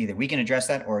 either we can address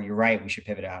that, or you're right, we should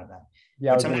pivot out of that.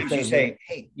 Yeah, but sometimes you say,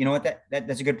 hey, you know what,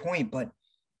 that's a good point, but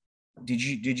did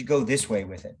you go this way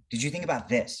with it? Did you think about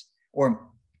this? Or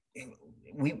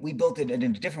we built it in a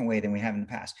different way than we have in the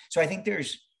past. So I think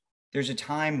there's a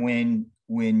time when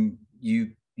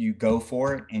you go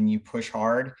for it and you push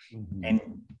hard,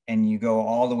 and you go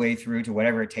all the way through to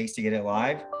whatever it takes to get it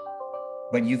live.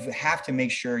 But you have to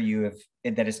make sure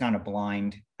that it's not a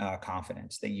blind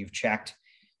confidence, that you've checked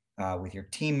with your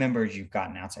team members, you've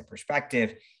got an outside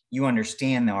perspective, you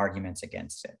understand the arguments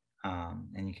against it,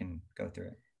 and you can go through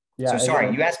it. Yeah. So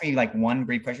sorry, you asked me like one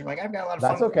brief question. Like, I've got a lot of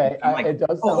fun. That's okay. Like, it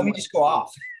does. Let me just go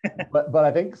off. but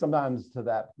I think sometimes to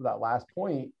that last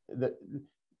point, that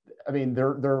I mean,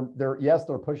 yes,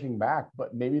 they're pushing back,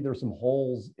 but maybe there's some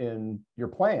holes in your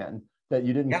plan that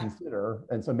you didn't consider,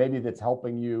 and so maybe that's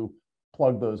helping you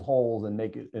plug those holes and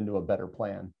make it into a better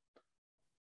plan.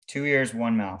 2 ears,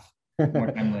 one mouth.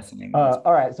 More time listening. All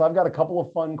right, so I've got a couple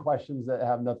of fun questions that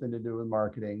have nothing to do with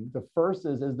marketing. The first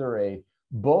is there a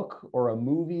book or a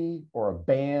movie or a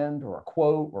band or a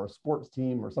quote or a sports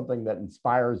team or something that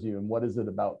inspires you, and what is it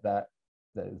about that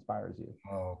inspires you?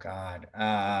 Oh God,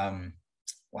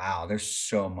 wow, there's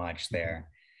so much there.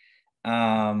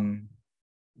 I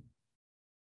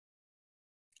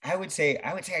would say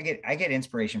I get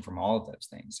inspiration from all of those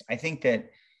things. I think that,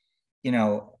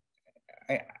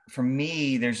 for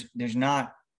me, there's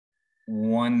not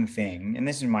one thing, and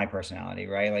this is my personality,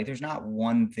 right? Like, there's not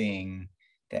one thing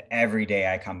that every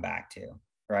day I come back to,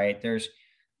 right?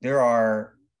 There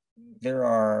are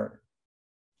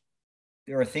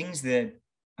things that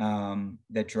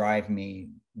that drive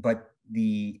me, but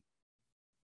the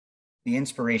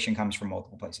inspiration comes from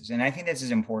multiple places. And I think this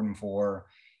is important for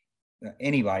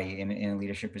anybody in a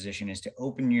leadership position, is to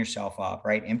open yourself up,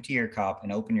 right? Empty your cup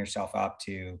and open yourself up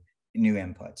to new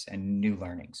inputs and new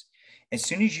learnings. As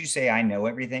soon as you say, I know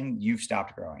everything, you've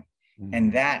stopped growing.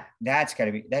 And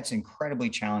that's incredibly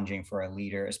challenging for a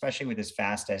leader, especially with as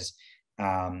fast as,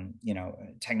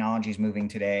 technology is moving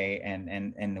today,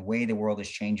 and the way the world is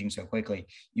changing so quickly.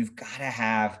 You've got to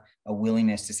have a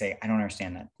willingness to say, I don't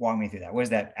understand that. Walk me through that. What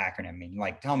does that acronym mean?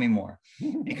 Like, tell me more,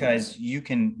 because you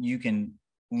can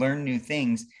learn new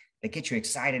things that get you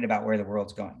excited about where the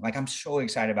world's going. Like, I'm so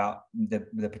excited about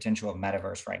the potential of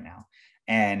metaverse right now,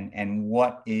 and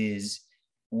what is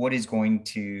going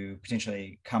to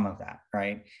potentially come of that,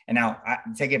 right? And now I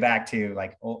take it back to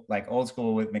like old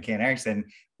school with McKay and Erickson.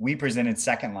 We presented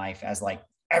Second Life as like,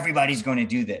 everybody's going to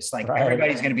do this. Like,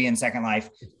 everybody's going to be in Second Life.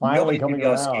 Nobody's going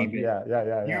to escape it.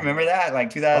 Yeah. You remember that? Like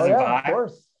 2005? Oh, yeah, of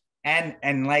course.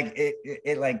 And like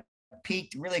it like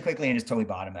peaked really quickly and just totally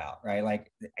bottomed out, right?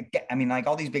 Like, I mean, like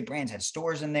all these big brands had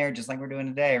stores in there, just like we're doing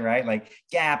today, right? Like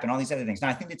Gap and all these other things. Now,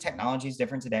 I think the technology is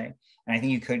different today, and I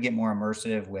think you could get more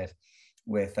immersive with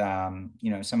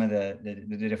some of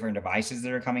the different devices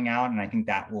that are coming out, and I think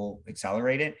that will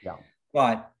accelerate it. Yeah.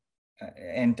 But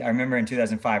and I remember in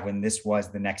 2005 when this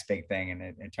was the next big thing, and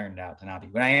it turned out to not be.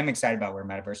 But I am excited about where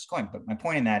metaverse is going. But my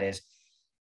point in that is,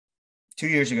 2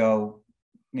 years ago,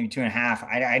 maybe 2.5,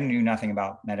 I knew nothing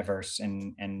about metaverse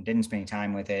and didn't spend any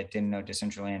time with it, didn't know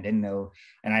Decentraland, didn't know,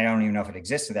 and I don't even know if it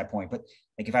exists at that point. But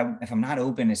like if I'm not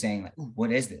open to saying like,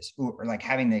 what is this? Ooh, or like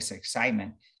having this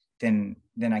excitement, then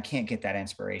I can't get that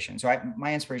inspiration. So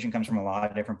my inspiration comes from a lot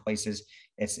of different places.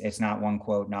 It's not one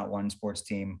quote, not one sports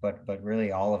team, but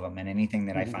really all of them, and anything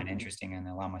that I find interesting and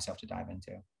allow myself to dive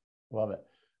into. Love it.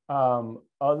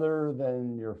 Other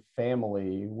than your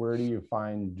family, where do you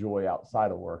find joy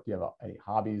outside of work? Do you have any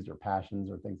hobbies or passions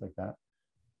or things like that?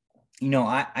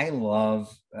 I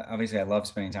love, obviously I love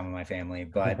spending time with my family,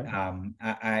 but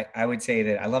I would say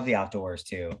that I love the outdoors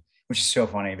too, which is so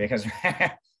funny because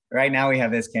right now we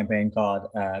have this campaign called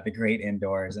The Great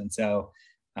Indoors. And so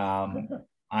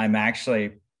I'm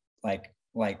actually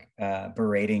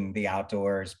berating the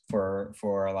outdoors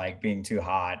for like being too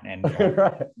hot and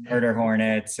Right. murder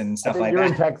hornets and stuff like you're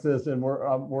that. in Texas and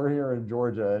we're here in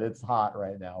Georgia and it's hot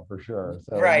right now for sure.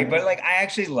 So Right. But like I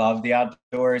actually love the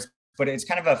outdoors, but it's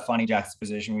kind of a funny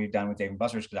juxtaposition we've done with Dave and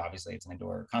Buster's because obviously it's an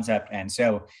indoor concept. And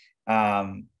so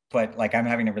but like I'm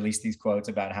having to release these quotes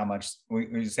about how much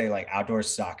we say like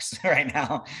outdoors sucks right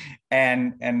now.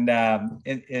 And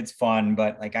it's fun,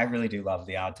 but like I really do love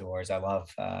the outdoors. I love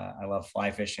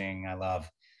fly fishing. I love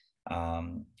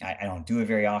I don't do it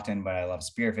very often, but I love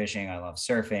spearfishing. I love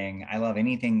surfing. I love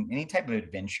any type of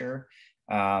adventure.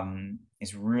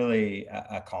 Is really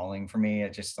a calling for me.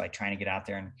 It's just like trying to get out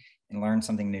there and learn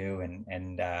something new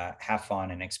and have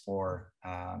fun and explore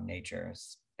nature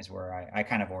is where I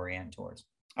kind of orient towards.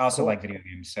 I also like video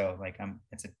games, so like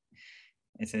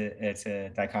it's a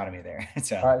dichotomy there.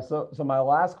 So all right, so my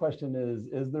last question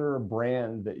is there a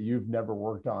brand that you've never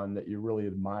worked on that you really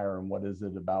admire, and what is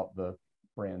it about the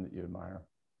brand that you admire?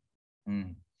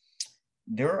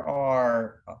 There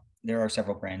are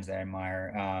several brands that I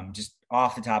admire. Just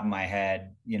off the top of my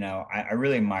head, I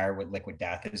really admire what Liquid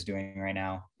Death is doing right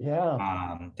now.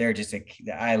 Yeah. They're just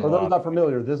I For those love. not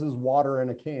familiar, this is water in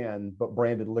a can, but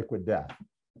branded Liquid Death.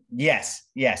 Yes.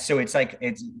 So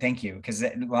thank you. Cause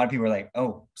a lot of people are like,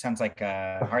 oh, sounds like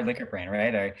a hard liquor brand,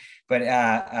 right?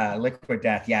 But Liquid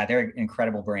Death, yeah, they're an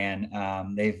incredible brand.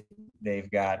 They've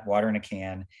got water in a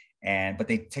can but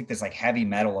they take this like heavy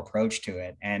metal approach to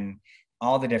it. And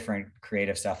all the different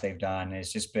creative stuff they've done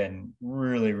has just been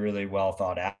really, really well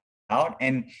thought out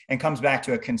and comes back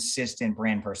to a consistent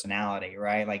brand personality,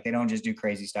 right? Like they don't just do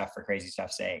crazy stuff for crazy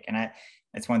stuff's sake. And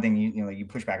that's one thing you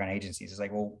push back on agencies. It's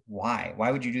like, well, why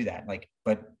would you do that? Like,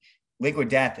 but Liquid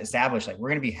Death established like we're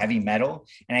going to be heavy metal,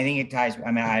 and I think it ties.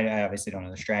 I mean, I obviously don't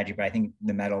know the strategy, but I think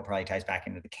the metal probably ties back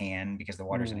into the can because the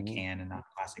water's in a can and not a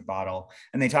plastic bottle.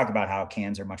 And they talk about how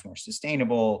cans are much more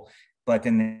sustainable, but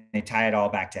then they tie it all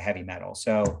back to heavy metal.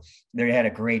 So they had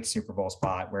a great Super Bowl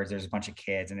spot where there's a bunch of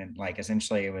kids, and it, like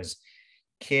essentially it was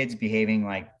kids behaving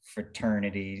like a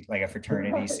fraternity scene, like a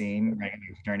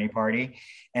fraternity party.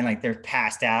 And like they're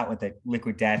passed out with a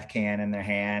Liquid Death can in their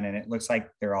hand. And it looks like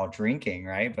they're all drinking,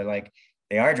 right? But like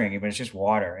they are drinking, but it's just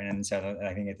water. And so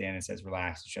I think at the end it says,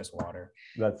 relax, it's just water.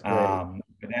 That's great.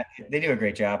 But they do a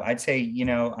great job. I'd say,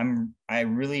 I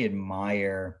really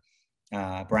admire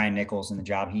Brian Nichols and the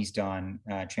job he's done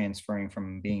transferring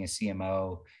from being a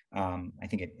CMO. I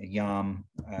think at Yum,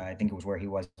 I think it was where he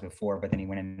was before, but then he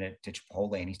went into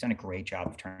Chipotle, and he's done a great job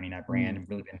of turning that brand and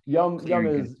really been Yum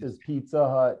is Pizza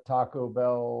Hut, Taco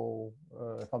Bell,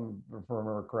 if I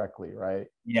remember correctly, right?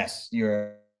 Yes, you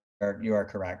are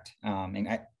correct. And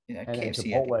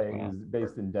KFC, Chipotle is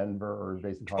based in Denver or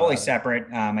based in Chipotle separate.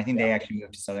 I think they actually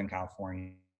moved to Southern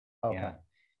California. Okay.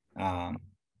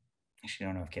 Actually, I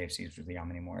don't know if KFC is with Yum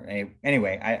anymore.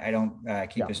 Anyway, I don't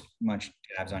keep as much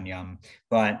tabs on Yum,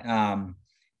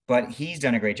 but he's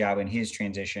done a great job in his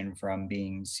transition from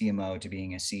being CMO to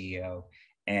being a CEO.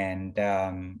 And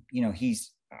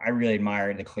I really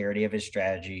admire the clarity of his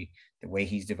strategy, the way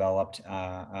he's developed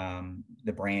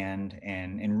the brand,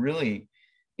 and really,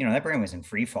 that brand was in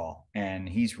free fall, and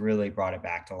he's really brought it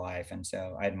back to life. And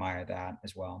so I admire that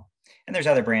as well. And there's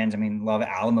other brands. I mean, love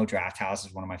Alamo Drafthouse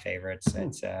is one of my favorites.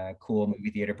 It's a cool movie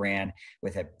theater brand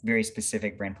with a very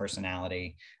specific brand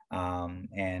personality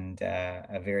and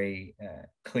a very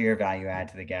clear value add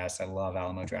to the guests. I love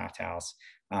Alamo Drafthouse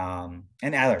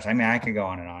and others. I mean, I could go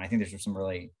on and on. I think there's some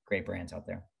really great brands out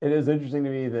there. It is interesting to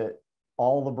me that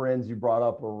all the brands you brought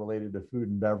up are related to food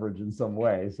and beverage in some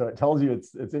way. So it tells you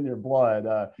it's in your blood.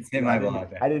 It's in my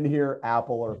blood. I didn't hear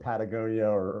Apple or Patagonia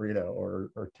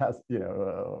or test,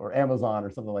 or Amazon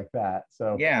or something like that.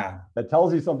 So yeah, that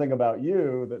tells you something about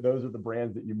you, that those are the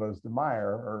brands that you most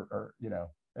admire,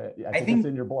 I think it's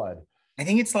in your blood. I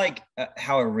think it's like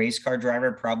how a race car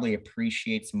driver probably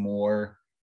appreciates more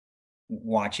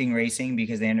watching racing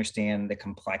because they understand the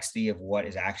complexity of what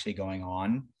is actually going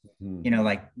on,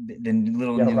 like the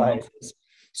little nuances. Right.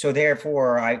 So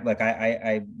therefore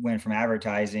I went from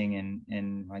advertising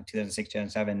in like 2006,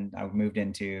 2007, I moved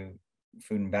into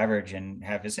food and beverage and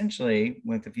have essentially,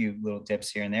 with a few little tips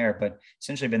here and there, but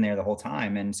essentially been there the whole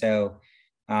time. And so,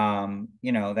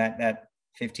 that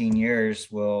 15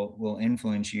 years will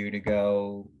influence you to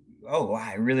go, oh,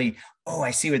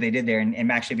 I see what they did there,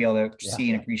 and actually be able to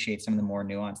see and appreciate some of the more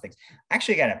nuanced things. I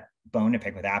actually got a bone to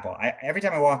pick with Apple. Every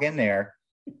time I walk in there,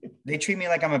 they treat me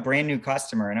like I'm a brand new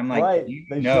customer. And I'm like, right.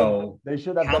 They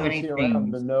should have better CRM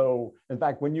things to know. In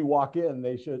fact, when you walk in,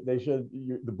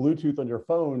 the Bluetooth on your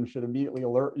phone should immediately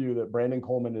alert you that Brandon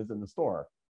Coleman is in the store.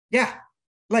 Yeah.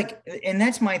 And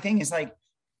that's my thing, is like,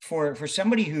 for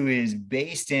somebody who is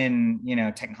based in,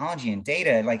 technology and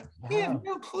data, like they have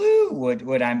no clue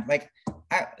what I'm like.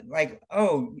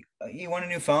 Oh, you want a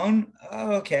new phone?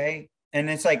 Oh, okay.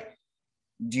 And it's like,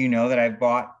 do you know that I've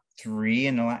bought 3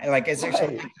 in the like, is there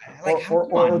something like,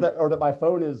 or that my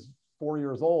phone is 4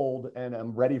 years old and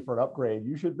I'm ready for an upgrade?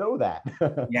 You should know that.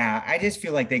 Yeah, I just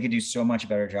feel like they could do so much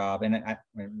better job. And I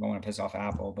don't want to piss off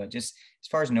Apple, but just as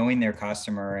far as knowing their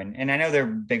customer, and I know they're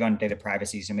big on data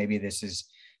privacy, so maybe this is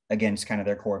against kind of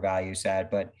their core value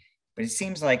set, but it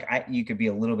seems like you could be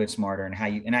a little bit smarter in how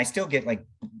you, and I still get like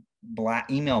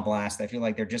email blasts. I feel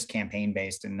like they're just campaign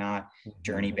based and not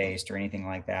journey based or anything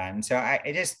like that. And so I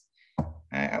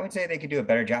would say they could do a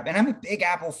better job. And I'm a big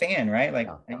Apple fan, right? Like,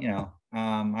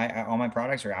 all my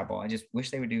products are Apple. I just wish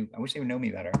they would know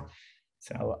me better.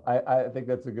 So I think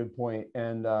that's a good point.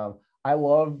 And I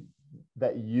love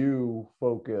that you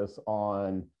focus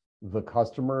on the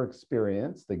customer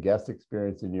experience, the guest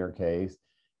experience in your case,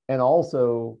 and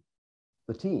also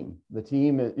the team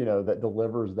that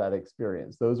delivers that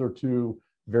experience. Those are 2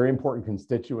 very important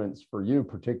constituents for you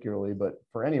particularly, but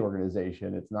for any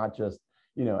organization. It's not just,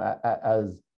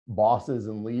 as bosses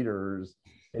and leaders,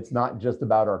 it's not just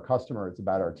about our customer, it's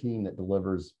about our team that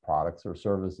delivers products or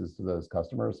services to those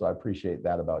customers. So I appreciate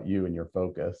that about you and your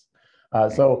focus.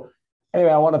 So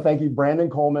anyway, I want to thank you. Brandon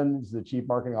Coleman is the Chief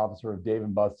Marketing Officer of Dave &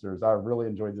 Buster's. I really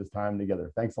enjoyed this time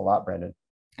together. Thanks a lot, Brandon.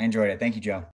 I enjoyed it. Thank you,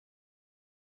 Joe.